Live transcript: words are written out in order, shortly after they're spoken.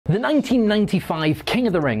The 1995 King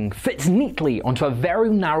of the Ring fits neatly onto a very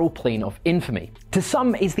narrow plane of infamy. To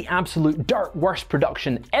some, it's the absolute dirt worst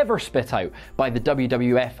production ever spit out by the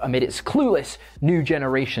WWF amid its clueless new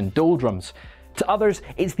generation doldrums. To others,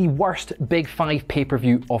 it's the worst Big Five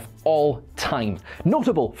pay-per-view of all time,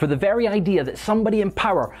 notable for the very idea that somebody in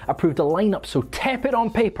power approved a lineup so tepid on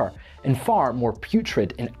paper and far more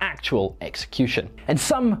putrid in actual execution. And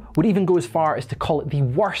some would even go as far as to call it the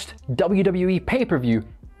worst WWE pay-per-view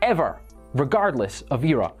ever, regardless of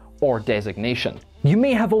era or designation. You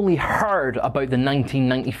may have only heard about the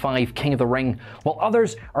 1995 King of the Ring, while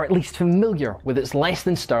others are at least familiar with its less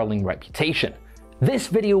than sterling reputation. This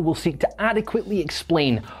video will seek to adequately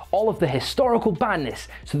explain all of the historical badness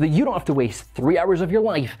so that you don't have to waste 3 hours of your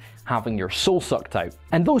life having your soul sucked out.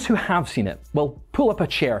 And those who have seen it, well, pull up a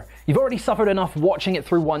chair. You've already suffered enough watching it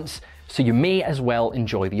through once, so you may as well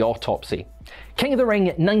enjoy the autopsy. King of the Ring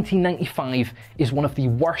 1995 is one of the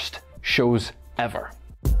worst shows ever.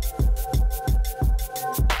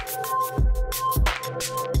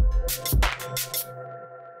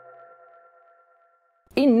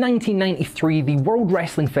 In 1993, the World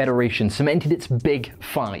Wrestling Federation cemented its Big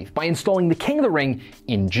Five by installing the King of the Ring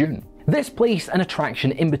in June. This placed an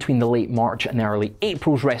attraction in between the late March and early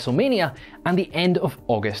April's WrestleMania and the end of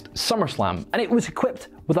August SummerSlam, and it was equipped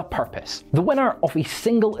with a purpose. The winner of a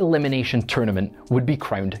single elimination tournament would be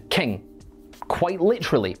crowned king. Quite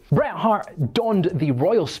literally. Bret Hart donned the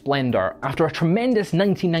royal splendour after a tremendous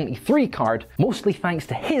 1993 card, mostly thanks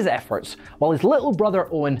to his efforts, while his little brother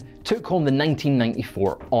Owen took home the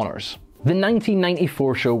 1994 honours. The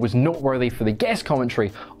 1994 show was noteworthy for the guest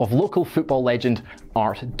commentary of local football legend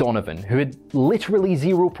Art Donovan, who had literally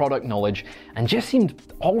zero product knowledge and just seemed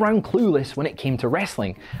all-round clueless when it came to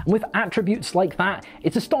wrestling. And with attributes like that,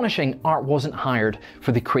 it's astonishing Art wasn't hired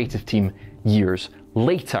for the creative team years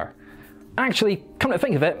later. Actually, come to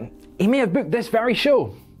think of it, he may have booked this very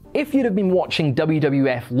show. If you'd have been watching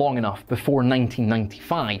WWF long enough before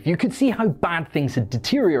 1995, you could see how bad things had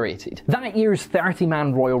deteriorated. That year's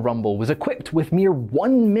 30-man Royal Rumble was equipped with mere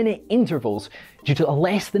 1-minute intervals due to a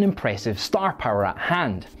less than impressive star power at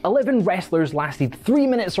hand. 11 wrestlers lasted 3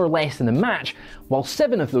 minutes or less in the match, while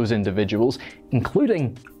 7 of those individuals,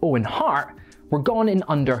 including Owen Hart, were gone in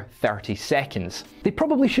under 30 seconds. They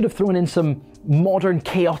probably should have thrown in some modern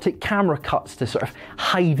chaotic camera cuts to sort of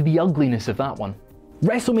hide the ugliness of that one.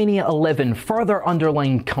 WrestleMania 11 further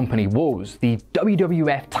underlined company woes. The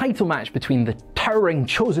WWF title match between the towering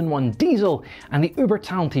Chosen One Diesel and the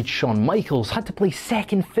uber-talented Shawn Michaels had to play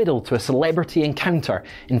second fiddle to a celebrity encounter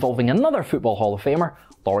involving another Football Hall of Famer,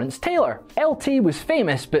 Lawrence Taylor. LT was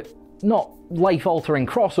famous, but not life-altering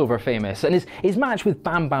crossover famous, and his match with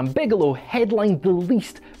Bam Bam Bigelow headlined the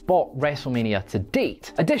least bought WrestleMania to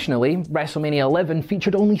date. Additionally, WrestleMania 11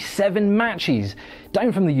 featured only 7 matches,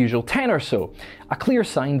 down from the usual 10 or so, a clear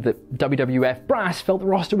sign that WWF brass felt the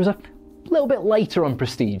roster was a little bit lighter on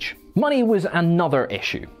prestige. Money was another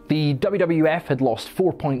issue. The WWF had lost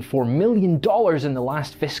 $4.4 million in the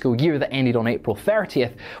last fiscal year that ended on April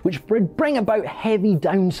 30th, which would bring about heavy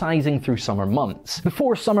downsizing through summer months.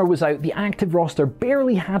 Before summer was out, the active roster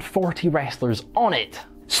barely had 40 wrestlers on it.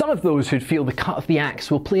 Some of those who'd feel the cut of the axe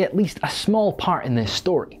will play at least a small part in this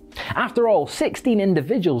story. After all, 16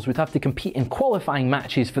 individuals would have to compete in qualifying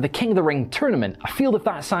matches for the King of the Ring tournament. A field of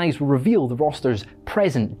that size will reveal the roster's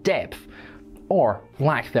present depth, or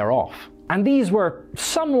lack thereof. And these were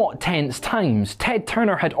somewhat tense times. Ted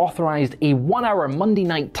Turner had authorised a 1-hour Monday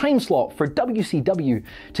night time slot for WCW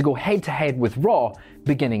to go head-to-head with Raw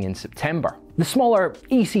beginning in September. The smaller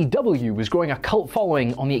ECW was growing a cult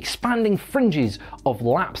following on the expanding fringes of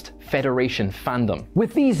lapsed Federation fandom.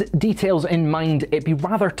 With these details in mind, it'd be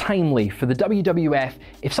rather timely for the WWF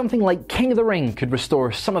if something like King of the Ring could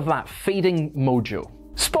restore some of that fading mojo.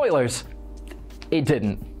 Spoilers, it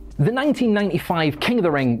didn't. The 1995 King of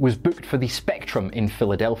the Ring was booked for the Spectrum in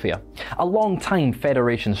Philadelphia, a long-time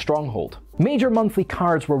Federation stronghold. Major monthly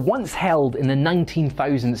cards were once held in the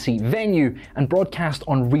 19,000-seat venue and broadcast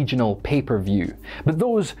on regional pay-per-view, but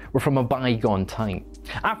those were from a bygone time.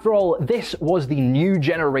 After all, this was the new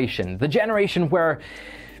generation, the generation where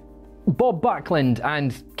Bob Backlund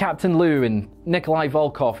and Captain Lou and Nikolai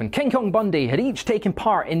Volkov and King Kong Bundy had each taken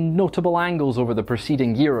part in notable angles over the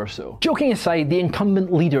preceding year or so. Joking aside, the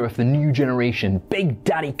incumbent leader of the new generation, Big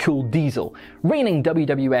Daddy Cool Diesel, reigning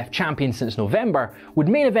WWF champion since November, would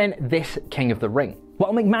main event this King of the Ring.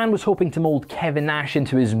 While McMahon was hoping to mould Kevin Nash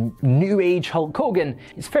into his new age Hulk Hogan,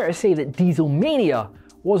 it's fair to say that Diesel Mania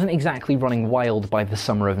wasn't exactly running wild by the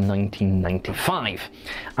summer of 1995,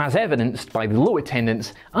 as evidenced by the low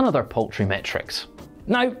attendance and other paltry metrics.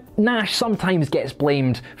 Now, Nash sometimes gets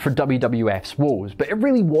blamed for WWF's woes, but it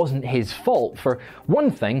really wasn't his fault. For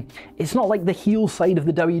one thing, it's not like the heel side of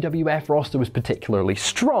the WWF roster was particularly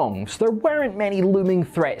strong, so there weren't many looming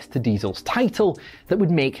threats to Diesel's title that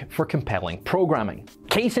would make for compelling programming.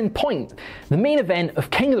 Case in point, the main event of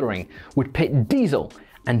King of the Ring would pit Diesel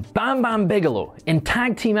and Bam Bam Bigelow in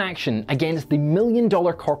tag team action against the $1 Million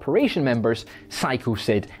Corporation members Psycho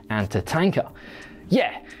Sid and Tatanka.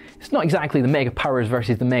 Yeah, it's not exactly the Mega Powers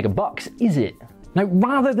versus the Mega Bucks, is it? Now,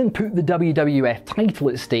 rather than put the WWF title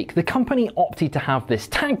at stake, the company opted to have this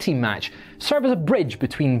tag team match serve as a bridge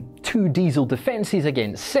between two Diesel defences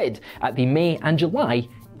against Sid at the May and July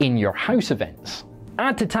In Your House events.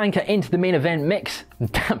 Add Tatanka into the main event mix,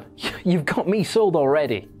 and damn, you've got me sold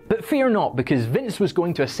already. But fear not, because Vince was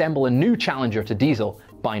going to assemble a new challenger to Diesel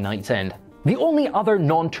by night's end. The only other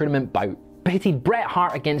non-tournament bout pitted Bret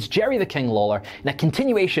Hart against Jerry the King Lawler in a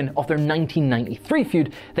continuation of their 1993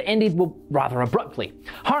 feud that ended, well, rather abruptly.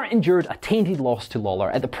 Hart endured a tainted loss to Lawler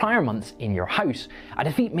at the prior month's In Your House, a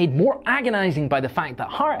defeat made more agonising by the fact that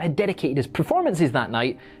Hart had dedicated his performances that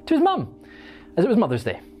night to his mum, as it was Mother's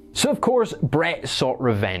Day. So of course, Bret sought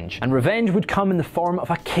revenge, and revenge would come in the form of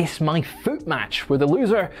a Kiss My Foot match, where the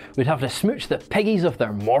loser would have to smooch the piggies of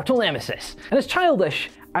their mortal nemesis. And as childish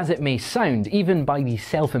as it may sound, even by the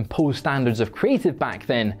self-imposed standards of creative back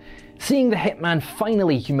then, seeing the Hitman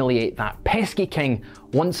finally humiliate that pesky king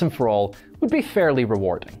once and for all would be fairly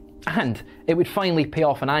rewarding. And it would finally pay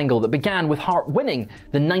off an angle that began with Hart winning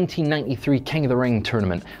the 1993 King of the Ring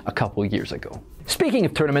tournament a couple years ago. Speaking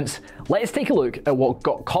of tournaments, let's take a look at what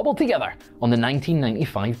got cobbled together on the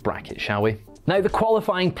 1995 bracket, shall we? Now, the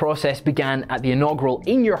qualifying process began at the inaugural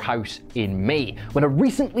In Your House in May, when a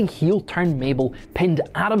recently heel-turned Mabel pinned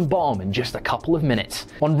Adam Bomb in just a couple of minutes.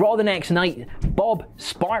 On Raw the next night, Bob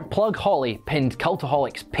Sparkplug Holly pinned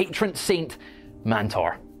Cultaholic's patron saint,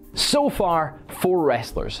 Mantor. So far, 4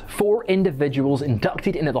 wrestlers, 4 individuals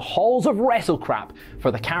inducted into the halls of WrestleCrap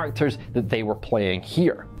for the characters that they were playing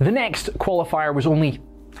here. The next qualifier was only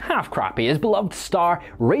half crappy, as beloved star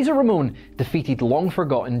Razor Ramon defeated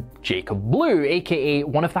long-forgotten Jacob Blue, aka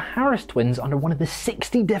one of the Harris twins, under one of the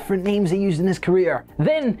 60 different names he used in his career.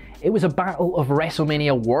 Then it was a battle of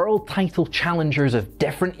WrestleMania world title challengers of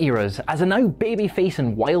different eras, as a now babyface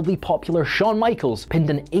and wildly popular Shawn Michaels pinned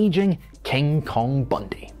an aging King Kong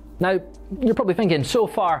Bundy. Now, you're probably thinking, so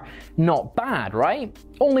far, not bad, right?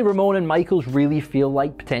 Only Ramon and Michaels really feel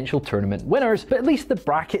like potential tournament winners, but at least the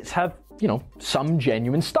brackets have, you know, some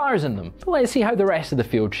genuine stars in them. But let's see how the rest of the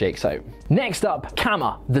field shakes out. Next up,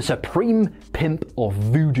 Kama, the supreme pimp of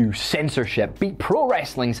voodoo censorship, beat pro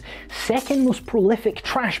wrestling's second most prolific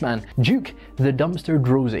trashman, Duke the Dumpster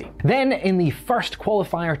Droese. Then, in the first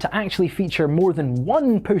qualifier to actually feature more than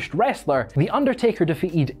one pushed wrestler, The Undertaker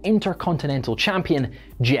defeated Intercontinental Champion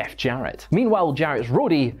Jeff Jarrett. Meanwhile, Jarrett's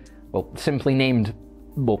roadie, well, simply named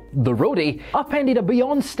the roadie, upended a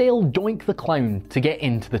beyond stale Doink the Clown to get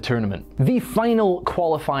into the tournament. The final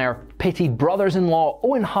qualifier pitted brothers-in-law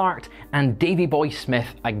Owen Hart and Davey Boy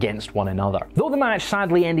Smith against one another. Though the match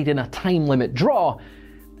sadly ended in a time limit draw,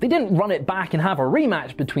 they didn't run it back and have a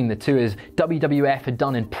rematch between the two, as WWF had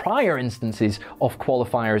done in prior instances of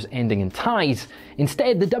qualifiers ending in ties.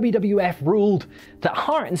 Instead, the WWF ruled that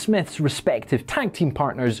Hart and Smith's respective tag team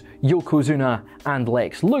partners, Yokozuna and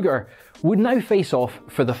Lex Luger, would now face off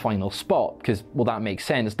for the final spot, because, well, that makes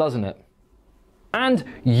sense, doesn't it? And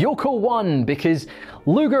Yoko won, because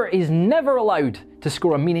Luger is never allowed to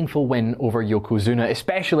score a meaningful win over Yokozuna,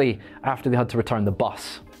 especially after they had to return the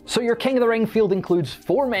bus. So your King of the Ring field includes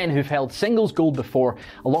 4 men who've held singles gold before,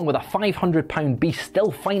 along with a 500-pound beast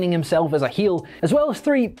still finding himself as a heel, as well as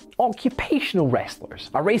 3 occupational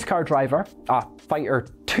wrestlers, a race car driver, a fighter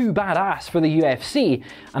too badass for the UFC,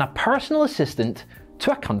 and a personal assistant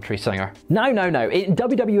to a country singer. Now, in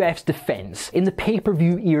WWF's defense, in the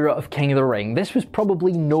pay-per-view era of King of the Ring, this was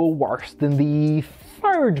probably no worse than the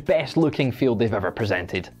 3rd best looking field they've ever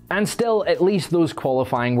presented. And still, at least those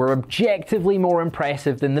qualifying were objectively more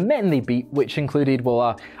impressive than the men they beat, which included,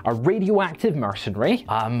 well, a radioactive mercenary,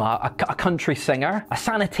 a country singer, a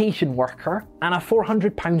sanitation worker, and a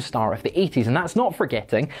 400-pound star of the 80s, and that's not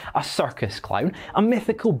forgetting a circus clown, a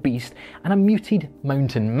mythical beast, and a muted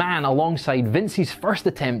mountain man, alongside Vince's first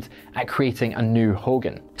attempt at creating a new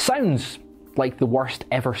Hogan. Sounds like the worst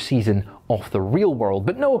ever season of the real world,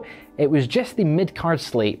 but no, it was just the mid-card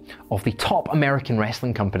slate of the top American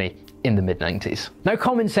wrestling company in the mid-90s. Now,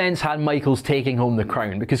 common sense had Michaels taking home the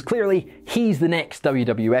crown, because clearly he's the next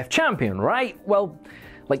WWF champion, right? Well,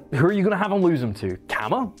 Like, who are you going to have him lose him to?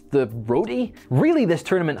 Kama? The roadie? Really, this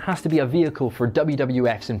tournament has to be a vehicle for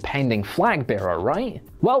WWF's impending flag bearer, right?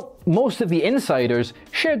 Well, most of the insiders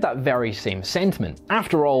shared that very same sentiment.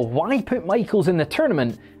 After all, why put Michaels in the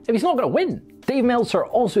tournament if he's not going to win? Dave Meltzer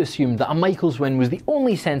also assumed that a Michaels win was the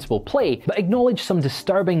only sensible play, but acknowledged some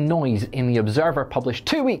disturbing noise in the Observer published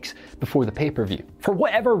 2 weeks before the pay-per-view. For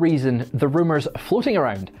whatever reason, the rumours floating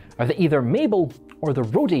around are that either Mabel or the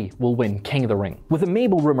roadie will win King of the Ring, with the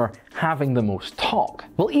Mabel rumour having the most talk.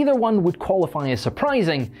 While either one would qualify as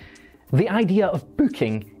surprising, the idea of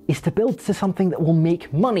booking is to build to something that will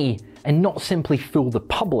make money and not simply fool the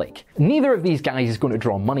public. Neither of these guys is going to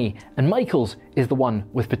draw money, and Michaels is the one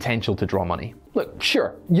with potential to draw money. Look,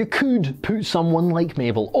 sure, you could put someone like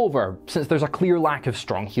Mabel over, since there's a clear lack of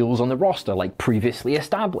strong heels on the roster like previously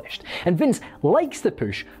established. And Vince likes to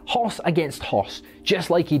push Hoss against Hoss, just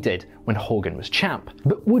like he did when Hogan was champ.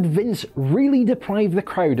 But would Vince really deprive the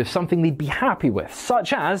crowd of something they'd be happy with,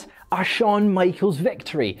 such as a Shawn Michaels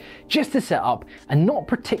victory, just to set up a not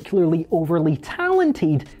particularly overly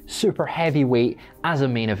talented super heavyweight as a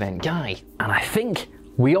main event guy? And I think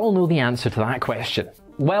we all know the answer to that question.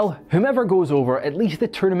 Well, whomever goes over, at least the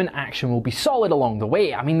tournament action will be solid along the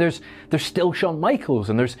way. I mean, there's still Shawn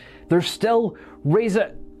Michaels, and there's still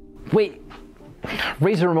Razor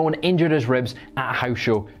Ramon injured his ribs at a house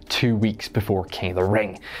show 2 weeks before King of the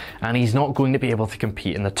Ring, and he's not going to be able to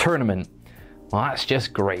compete in the tournament. Well, that's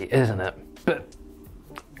just great, isn't it? But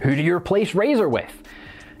who do you replace Razor with?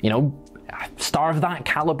 You know, a star of that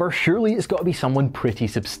caliber, surely it's got to be someone pretty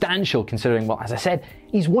substantial, considering, well, as I said,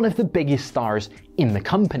 he's one of the biggest stars in the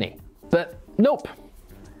company. But nope.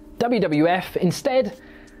 WWF instead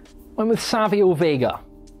went with Savio Vega.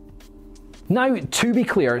 Now, to be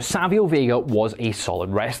clear, Savio Vega was a solid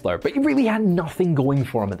wrestler, but he really had nothing going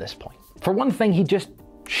for him at this point. For one thing, he just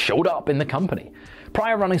showed up in the company.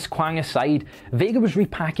 Prior runnings Kwang aside, Vega was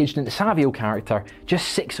repackaged into Savio character just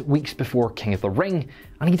 6 weeks before King of the Ring,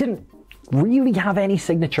 and he didn't really have any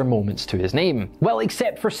signature moments to his name. Well,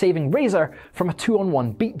 except for saving Razor from a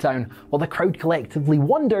 2-on-1 beatdown while the crowd collectively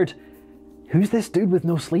wondered, who's this dude with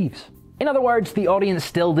no sleeves? In other words, the audience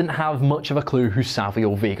still didn't have much of a clue who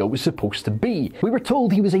Savio Vega was supposed to be. We were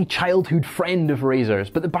told he was a childhood friend of Razor's,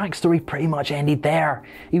 but the backstory pretty much ended there.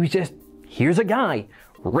 He was just, here's a guy,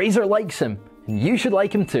 Razor likes him, and you should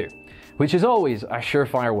like him too. Which is always a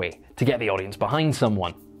surefire way to get the audience behind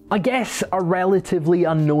someone. I guess a relatively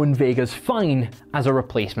unknown Vega's fine as a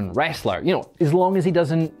replacement wrestler, you know, as long as he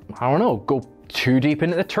doesn't, I don't know, go too deep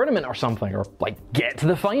into the tournament or something, or like get to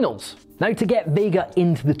the finals. Now, to get Vega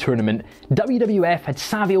into the tournament, WWF had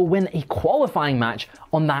Savio win a qualifying match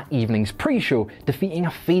on that evening's pre-show, defeating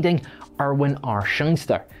a fading Erwin R.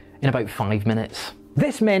 Shyster in about 5 minutes.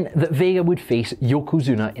 This meant that Vega would face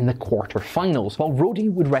Yokozuna in the quarter-finals, while Roddy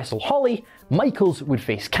would wrestle Holly, Michaels would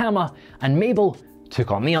face Kama, and Mabel took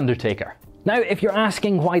on The Undertaker. Now, if you're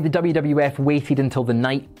asking why the WWF waited until the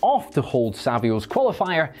night off to hold Savio's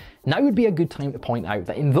qualifier, now would be a good time to point out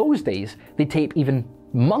that in those days, they'd tape even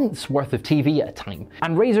months worth of TV at a time,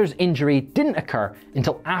 and Razor's injury didn't occur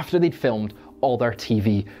until after they'd filmed all their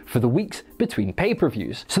TV for the weeks between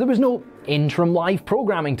pay-per-views. So there was no interim live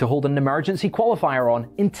programming to hold an emergency qualifier on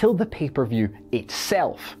until the pay-per-view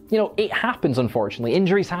itself. You know, it happens, unfortunately.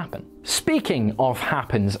 Injuries happen. Speaking of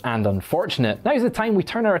happens and unfortunate, now's the time we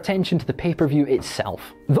turn our attention to the pay-per-view itself.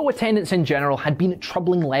 Though attendance in general had been at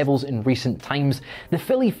troubling levels in recent times, the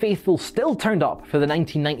Philly faithful still turned up for the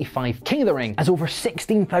 1995 King of the Ring, as over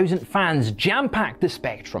 16,000 fans jam-packed the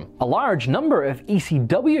Spectrum. A large number of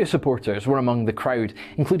ECW supporters were among the crowd,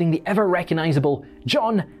 including the ever-recognisable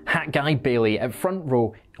John Hat Guy Bailey at front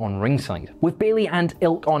row on ringside. With Bailey and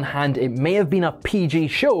ilk on hand, it may have been a PG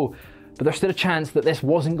show, but there's still a chance that this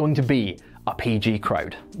wasn't going to be a PG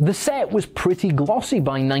crowd. The set was pretty glossy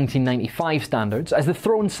by 1995 standards, as the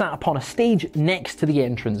throne sat upon a stage next to the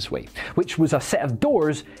entranceway, which was a set of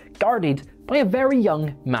doors guarded by a very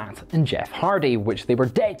young Matt and Jeff Hardy, which they were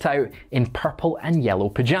decked out in purple and yellow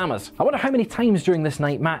pajamas. I wonder how many times during this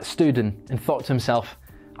night Matt stood and thought to himself,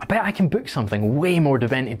 I bet I can book something way more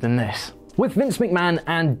demented than this. With Vince McMahon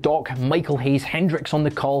and Doc Michael Hayes Hendricks on the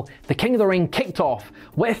call, the King of the Ring kicked off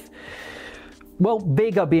with, well,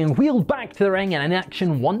 Vega being wheeled back to the ring and in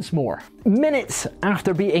action once more. Minutes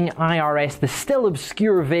after beating IRS, the still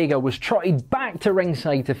obscure Vega was trotted back to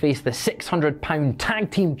ringside to face the 600-pound tag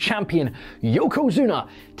team champion Yokozuna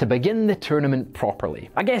to begin the tournament properly.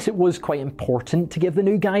 I guess it was quite important to give the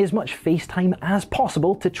new guy as much face time as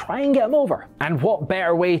possible to try and get him over. And what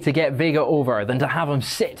better way to get Vega over than to have him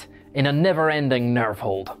sit in a never-ending nerve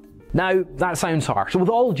hold. Now, that sounds harsh. With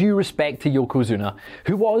all due respect to Yokozuna,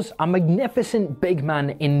 who was a magnificent big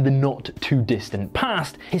man in the not-too-distant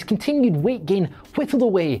past, his continued weight gain whittled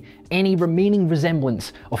away any remaining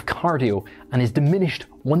resemblance of cardio and his diminished,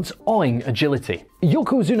 once awing agility.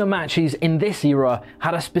 Yokozuna matches in this era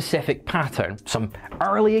had a specific pattern, some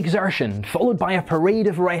early exertion followed by a parade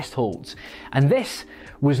of rest holds, and this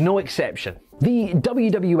was no exception. The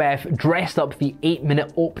WWF dressed up the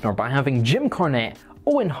 8-minute opener by having Jim Cornette,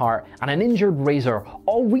 Owen Hart and an injured Razor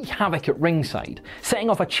all wreak havoc at ringside, setting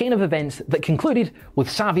off a chain of events that concluded with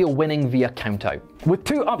Savio winning via countout. With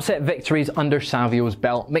 2 upset victories under Savio's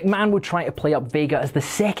belt, McMahon would try to play up Vega as the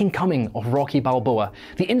second coming of Rocky Balboa,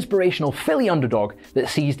 the inspirational Philly underdog that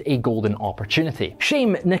seized a golden opportunity.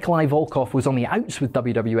 Shame Nikolai Volkov was on the outs with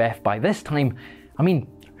WWF by this time. I mean,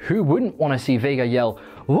 who wouldn't want to see Vega yell,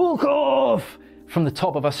 "Volkov!" from the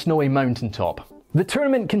top of a snowy mountaintop? The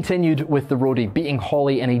tournament continued with the roadie beating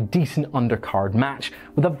Holly in a decent undercard match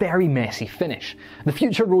with a very messy finish. The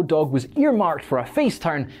future Road Dogg was earmarked for a face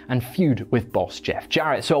turn and feud with boss Jeff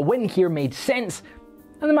Jarrett, so a win here made sense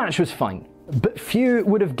and the match was fine. But few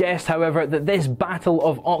would have guessed, however, that this battle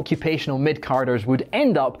of occupational mid-carders would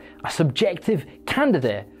end up a subjective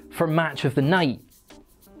candidate for match of the night.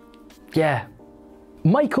 Yeah.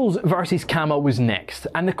 Michaels versus Kama was next,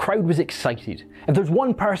 and the crowd was excited. If there's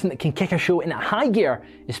one person that can kick a show into high gear,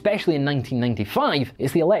 especially in 1995,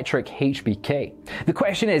 it's the electric HBK. The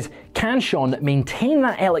question is, can Shawn maintain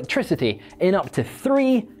that electricity in up to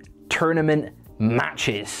 3 tournament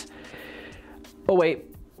matches? Oh wait,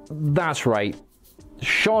 that's right.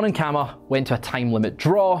 Shawn and Kama went to a time limit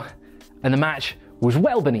draw, and the match was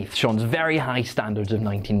well beneath Shawn's very high standards of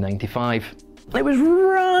 1995. It was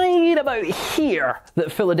right about here that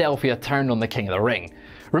Philadelphia turned on the King of the Ring.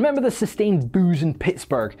 Remember the sustained boos in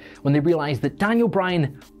Pittsburgh when they realised that Daniel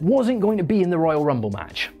Bryan wasn't going to be in the Royal Rumble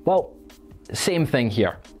match? Well, same thing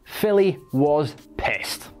here. Philly was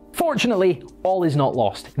pissed. Fortunately, all is not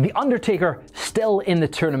lost. The Undertaker still in the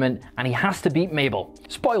tournament and he has to beat Mabel.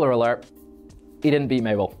 Spoiler alert, he didn't beat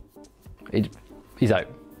Mabel. He's out.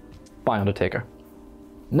 Bye, Undertaker.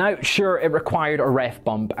 Now, sure, it required a ref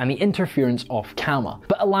bump and the interference of Kama,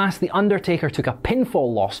 but alas, The Undertaker took a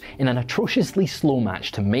pinfall loss in an atrociously slow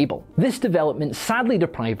match to Mabel. This development sadly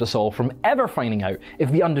deprived us all from ever finding out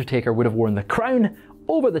if The Undertaker would have worn the crown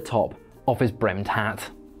over the top of his brimmed hat.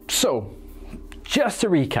 So, just to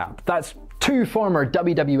recap, that's 2 former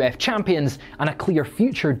WWF champions and a clear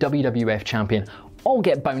future WWF champion all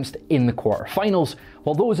get bounced in the quarterfinals,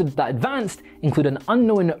 while those that advanced include an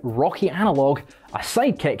unknown Rocky analogue, a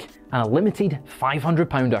sidekick, and a limited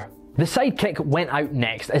 500-pounder. The sidekick went out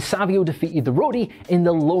next as Savio defeated the roadie in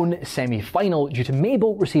the lone semi-final due to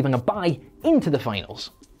Mabel receiving a bye into the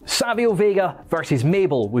finals. Savio Vega versus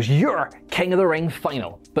Mabel was your King of the Ring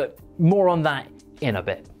final, but more on that in a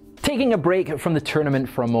bit. Taking a break from the tournament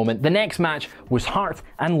for a moment, the next match was Hart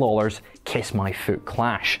and Lawler's Kiss My Foot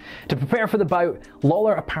clash. To prepare for the bout,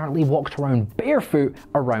 Lawler apparently walked around barefoot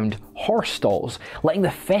around horse stalls, letting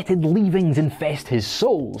the fetid leavings infest his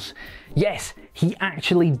soles. Yes, he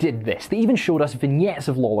actually did this. They even showed us vignettes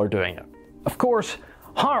of Lawler doing it. Of course,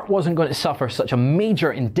 Hart wasn't going to suffer such a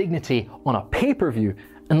major indignity on a pay-per-view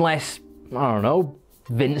unless, I don't know,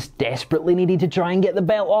 Vince desperately needed to try and get the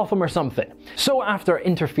belt off him or something. So after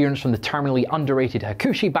interference from the terminally underrated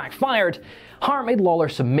Hakushi backfired, Hart made Lawler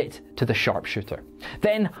submit to the sharpshooter.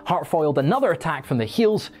 Then Hart foiled another attack from the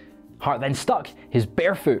heels. Hart then stuck his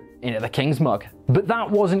bare foot into the King's mug. But that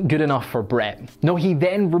wasn't good enough for Bret. No, he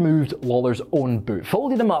then removed Lawler's own boot,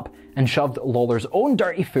 folded him up, and shoved Lawler's own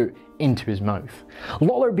dirty foot into his mouth.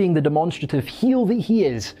 Lawler, being the demonstrative heel that he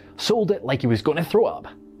is, sold it like he was going to throw up.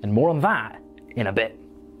 And more on that in a bit.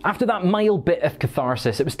 After that mild bit of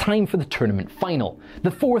catharsis, it was time for the tournament final, the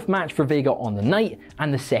 4th match for Vega on the night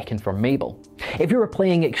and the 2nd for Mabel. If you were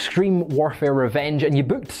playing Extreme Warfare Revenge and you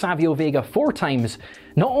booked Savio Vega 4 times,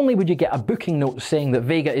 not only would you get a booking note saying that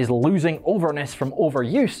Vega is losing overness from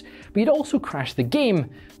overuse, but you'd also crash the game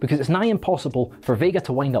because it's nigh impossible for Vega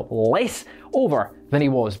to wind up less over than he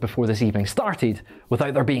was before this evening started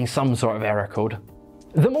without there being some sort of error code.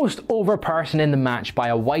 The most over person in the match by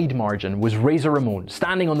a wide margin was Razor Ramon,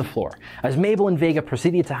 standing on the floor, as Mabel and Vega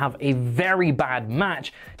proceeded to have a very bad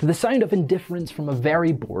match to the sound of indifference from a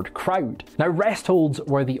very bored crowd. Now, rest holds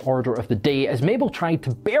were the order of the day as Mabel tried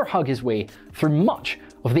to bear hug his way through much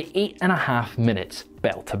of the 8.5 minutes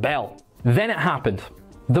bell to bell. Then it happened.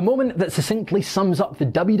 The moment that succinctly sums up the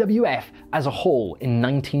WWF as a whole in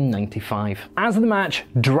 1995. As the match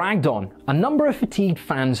dragged on, a number of fatigued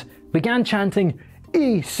fans began chanting,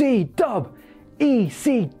 "EC Dub!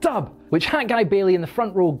 EC Dub!" which Hat Guy Bailey in the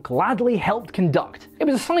front row gladly helped conduct. It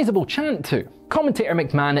was a sizable chant too. Commentator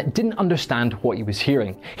McMahon didn't understand what he was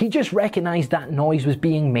hearing. He just recognised that noise was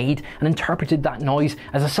being made and interpreted that noise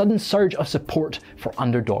as a sudden surge of support for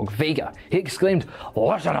underdog Vega. He exclaimed,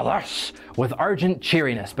 "Listen to this!" with urgent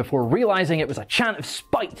cheeriness before realising it was a chant of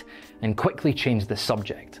spite and quickly changed the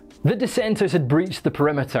subject. The dissenters had breached the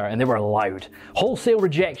perimeter and they were loud. Wholesale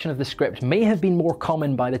rejection of the script may have been more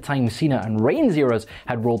common by the time Cena and Reigns eras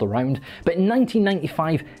had rolled around, but in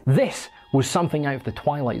 1995 this was something out of the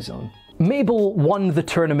Twilight Zone. Mabel won the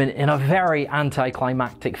tournament in a very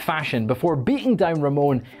anticlimactic fashion before beating down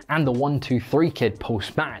Ramon and the 1-2-3 Kid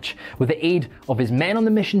post-match with the aid of his Men on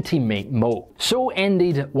the Mission teammate Mo. So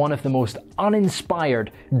ended one of the most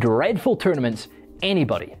uninspired, dreadful tournaments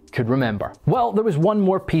anybody could remember. Well, there was one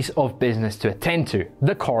more piece of business to attend to: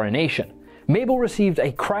 the coronation. Mabel received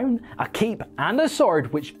a crown, a cape and a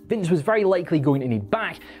sword, which Vince was very likely going to need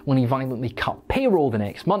back when he violently cut payroll the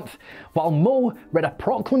next month, while Mo read a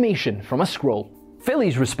proclamation from a scroll.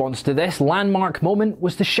 Philly's response to this landmark moment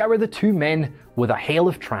was to shower the two men with a hail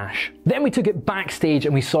of trash. Then we took it backstage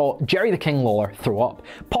and we saw Jerry the King Lawler throw up,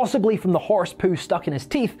 possibly from the horse poo stuck in his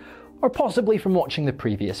teeth, or possibly from watching the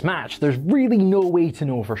previous match. There's really no way to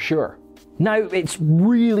know for sure. Now, it's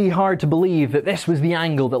really hard to believe that this was the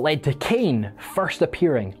angle that led to Kane first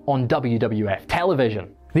appearing on WWF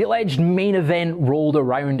television. The alleged main event rolled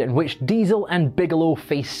around in which Diesel and Bigelow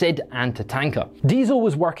faced Sid and Tatanka. Diesel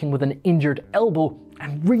was working with an injured elbow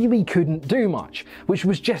and really couldn't do much, which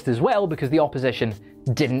was just as well because the opposition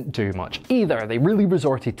didn't do much either. They really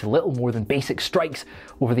resorted to little more than basic strikes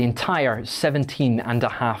over the entire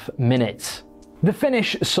 17.5 minutes. The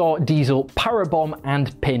finish saw Diesel powerbomb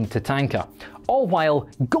and pin Tatanka, all while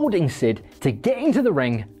goading Sid to get into the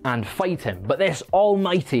ring and fight him. But this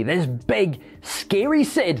almighty, this big, scary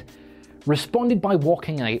Sid responded by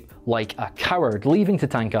walking out like a coward, leaving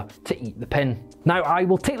Tatanka to eat the pin. Now, I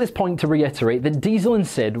will take this point to reiterate that Diesel and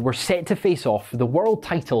Sid were set to face off for the world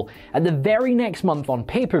title at the very next month on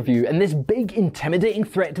pay-per-view, and this big, intimidating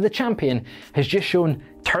threat to the champion has just shown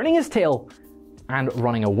turning his tail and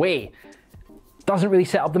running away. Doesn't really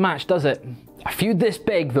set up the match, does it? A feud this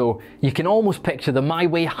big though, you can almost picture the My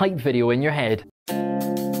Way hype video in your head.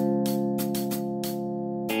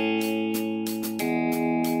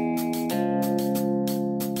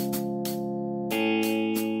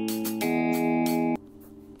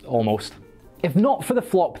 Almost. If not for the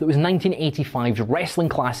flop that was 1985's Wrestling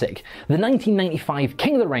Classic, the 1995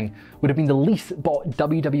 King of the Ring would have been the least bought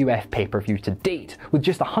WWF pay-per-view to date, with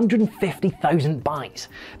just 150,000 buys.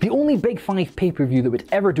 The only Big Five pay-per-view that would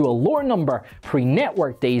ever do a lower number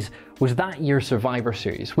pre-network days was that year's Survivor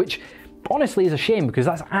Series, which honestly is a shame because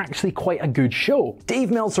that's actually quite a good show.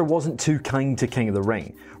 Dave Meltzer wasn't too kind to King of the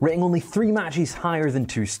Ring, rating only 3 matches higher than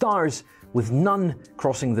 2 stars, with none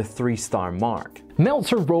crossing the 3-star mark.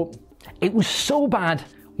 Meltzer wrote, "It was so bad,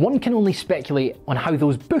 one can only speculate on how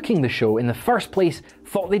those booking the show in the first place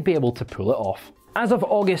thought they'd be able to pull it off." As of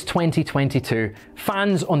August 2022,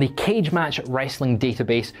 fans on the Cage Match Wrestling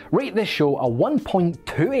database rate this show a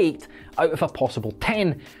 1.28 out of a possible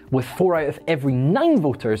 10, with 4 out of every 9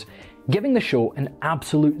 voters giving the show an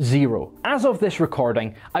absolute 0. As of this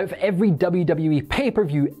recording, out of every WWE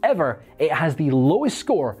pay-per-view ever, it has the lowest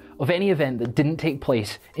score of any event that didn't take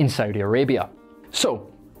place in Saudi Arabia.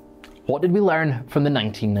 So, what did we learn from the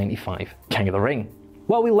 1995 King of the Ring?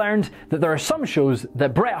 Well, we learned that there are some shows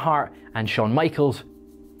that Bret Hart and Shawn Michaels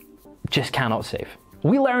just cannot save.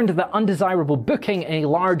 We learned that undesirable booking in a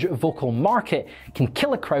large vocal market can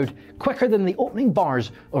kill a crowd quicker than the opening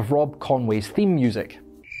bars of Rob Conway's theme music.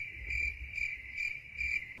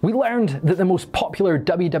 We learned that the most popular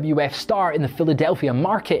WWF star in the Philadelphia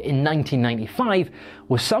market in 1995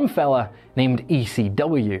 was some fella named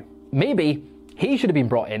ECW. Maybe he should have been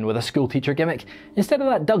brought in with a schoolteacher gimmick instead of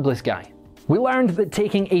that Douglas guy. We learned that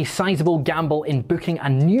taking a sizable gamble in booking a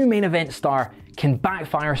new main event star can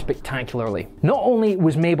backfire spectacularly. Not only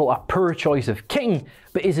was Mabel a poor choice of king,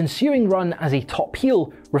 but his ensuing run as a top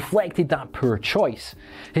heel reflected that poor choice.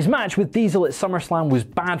 His match with Diesel at SummerSlam was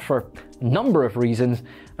bad for a number of reasons,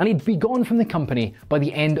 and he'd be gone from the company by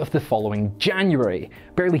the end of the following January,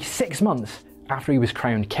 barely 6 months after he was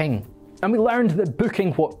crowned king. And we learned that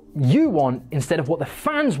booking what you want instead of what the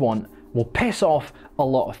fans want will piss off a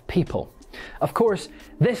lot of people. Of course,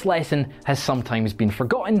 this lesson has sometimes been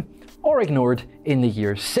forgotten or ignored in the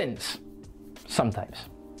years since. Sometimes.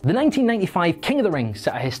 The 1995 King of the Ring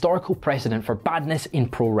set a historical precedent for badness in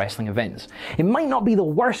pro wrestling events. It might not be the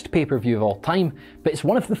worst pay-per-view of all time, but it's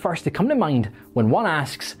one of the first to come to mind when one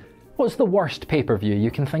asks, what's the worst pay-per-view you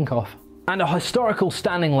can think of? And a historical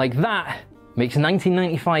standing like that makes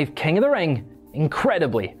 1995 King of the Ring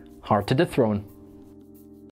incredibly hard to dethrone.